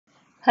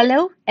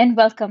Hello and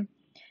welcome.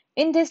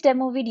 In this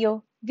demo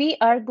video, we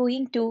are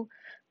going to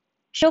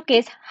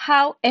showcase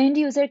how end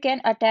user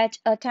can attach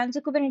a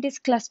Tanzu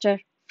Kubernetes cluster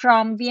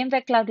from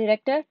VMware Cloud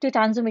Director to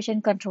Tanzu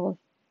Mission Control.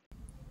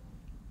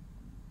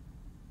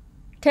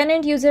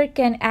 Tenant user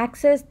can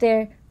access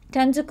their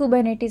Tanzu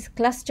Kubernetes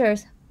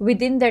clusters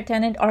within their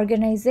tenant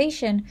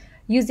organization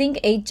using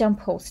a jump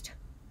host.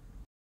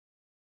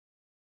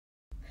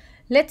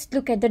 Let's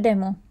look at the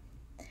demo.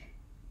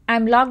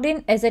 I'm logged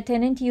in as a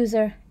tenant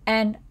user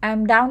and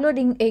I'm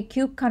downloading a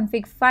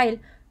kubeconfig file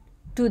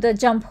to the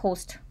jump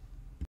host.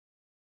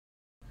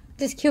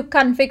 This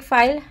kubeconfig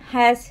file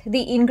has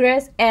the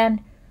ingress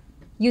and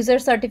user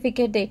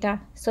certificate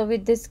data. So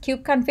with this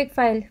kubeconfig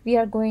file, we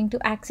are going to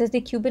access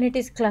the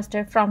Kubernetes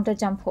cluster from the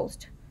jump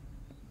host.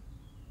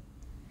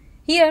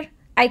 Here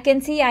I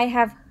can see I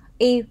have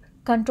a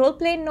control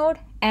plane node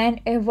and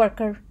a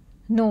worker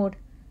node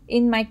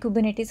in my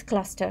Kubernetes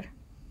cluster.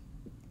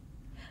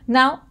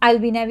 Now I'll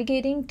be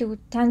navigating to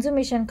Tanzu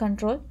Mission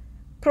Control,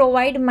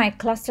 provide my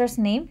cluster's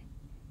name,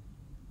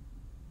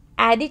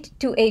 add it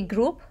to a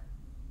group,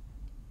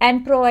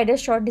 and provide a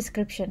short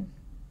description.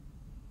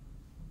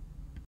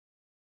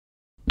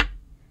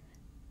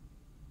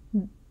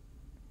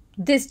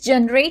 This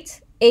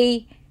generates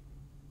a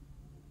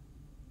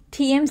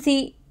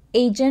TMC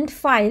agent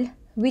file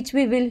which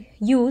we will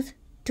use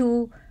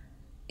to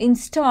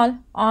install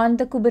on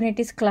the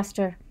Kubernetes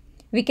cluster.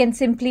 We can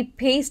simply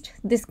paste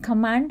this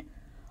command,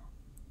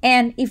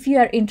 and if you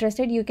are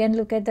interested, you can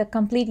look at the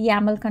complete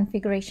YAML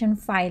configuration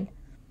file.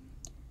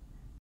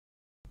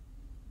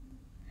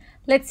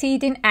 Let's see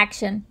it in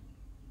action.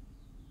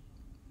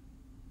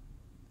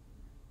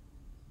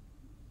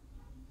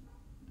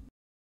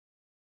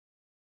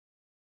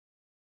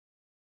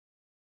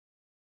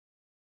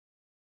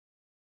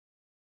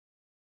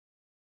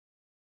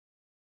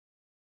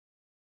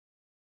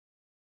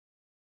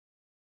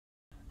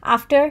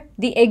 After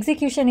the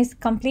execution is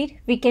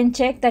complete, we can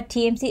check that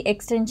TMC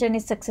extension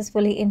is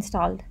successfully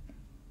installed.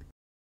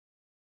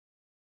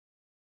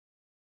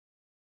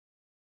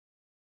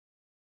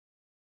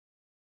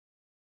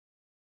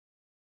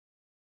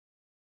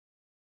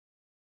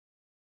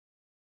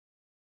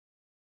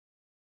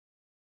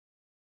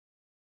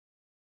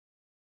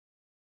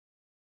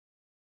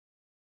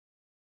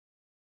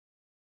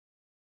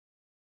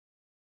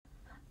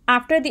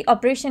 After the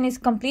operation is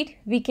complete,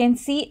 we can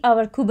see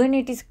our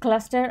Kubernetes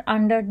cluster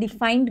under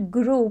defined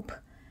group,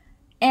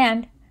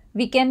 and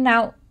we can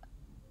now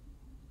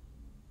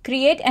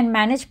create and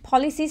manage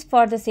policies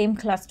for the same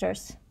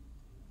clusters.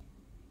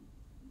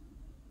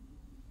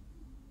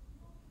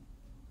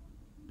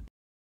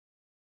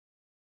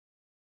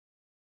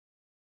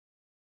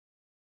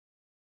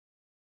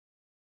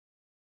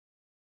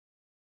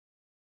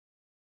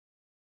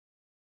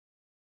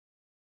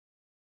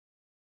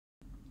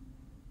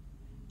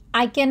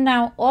 I can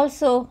now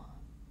also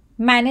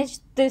manage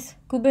this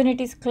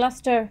Kubernetes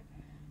cluster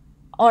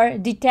or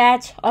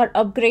detach or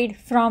upgrade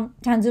from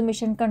Tanzu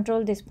Mission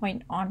Control this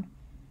point on.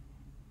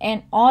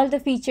 And all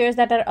the features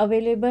that are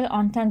available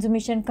on Tanzu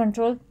Mission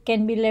Control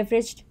can be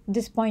leveraged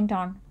this point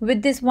on.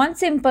 With this one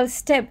simple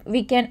step,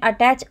 we can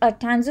attach a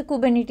Tanzu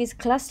Kubernetes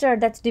cluster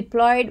that's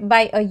deployed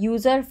by a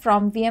user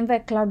from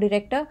VMware Cloud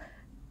Director,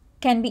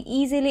 can be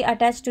easily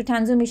attached to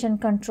Tanzu Mission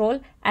Control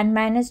and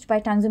managed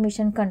by Tanzu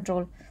Mission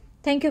Control.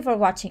 Thank you for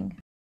watching.